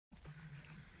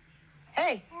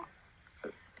Hey.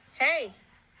 Hey.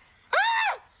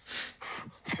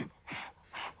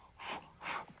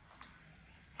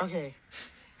 Okay.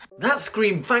 That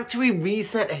Scream Factory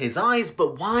reset his eyes,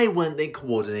 but why weren't they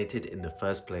coordinated in the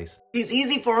first place? It's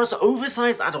easy for us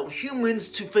oversized adult humans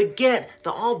to forget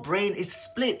that our brain is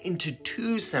split into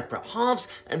two separate halves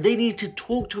and they need to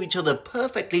talk to each other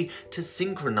perfectly to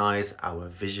synchronize our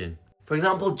vision. For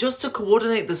example, just to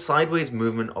coordinate the sideways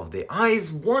movement of the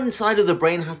eyes, one side of the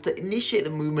brain has to initiate the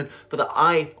movement for the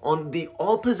eye on the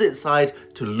opposite side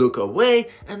to look away,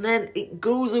 and then it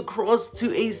goes across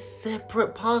to a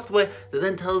separate pathway that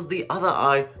then tells the other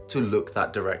eye to look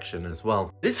that direction as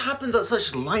well. This happens at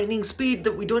such lightning speed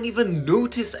that we don't even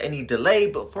notice any delay,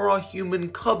 but for our human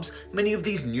cubs, many of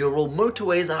these neural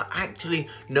motorways are actually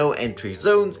no entry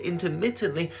zones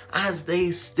intermittently as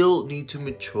they still need to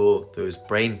mature those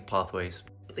brain pathways.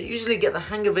 They usually get the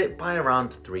hang of it by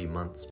around 3 months.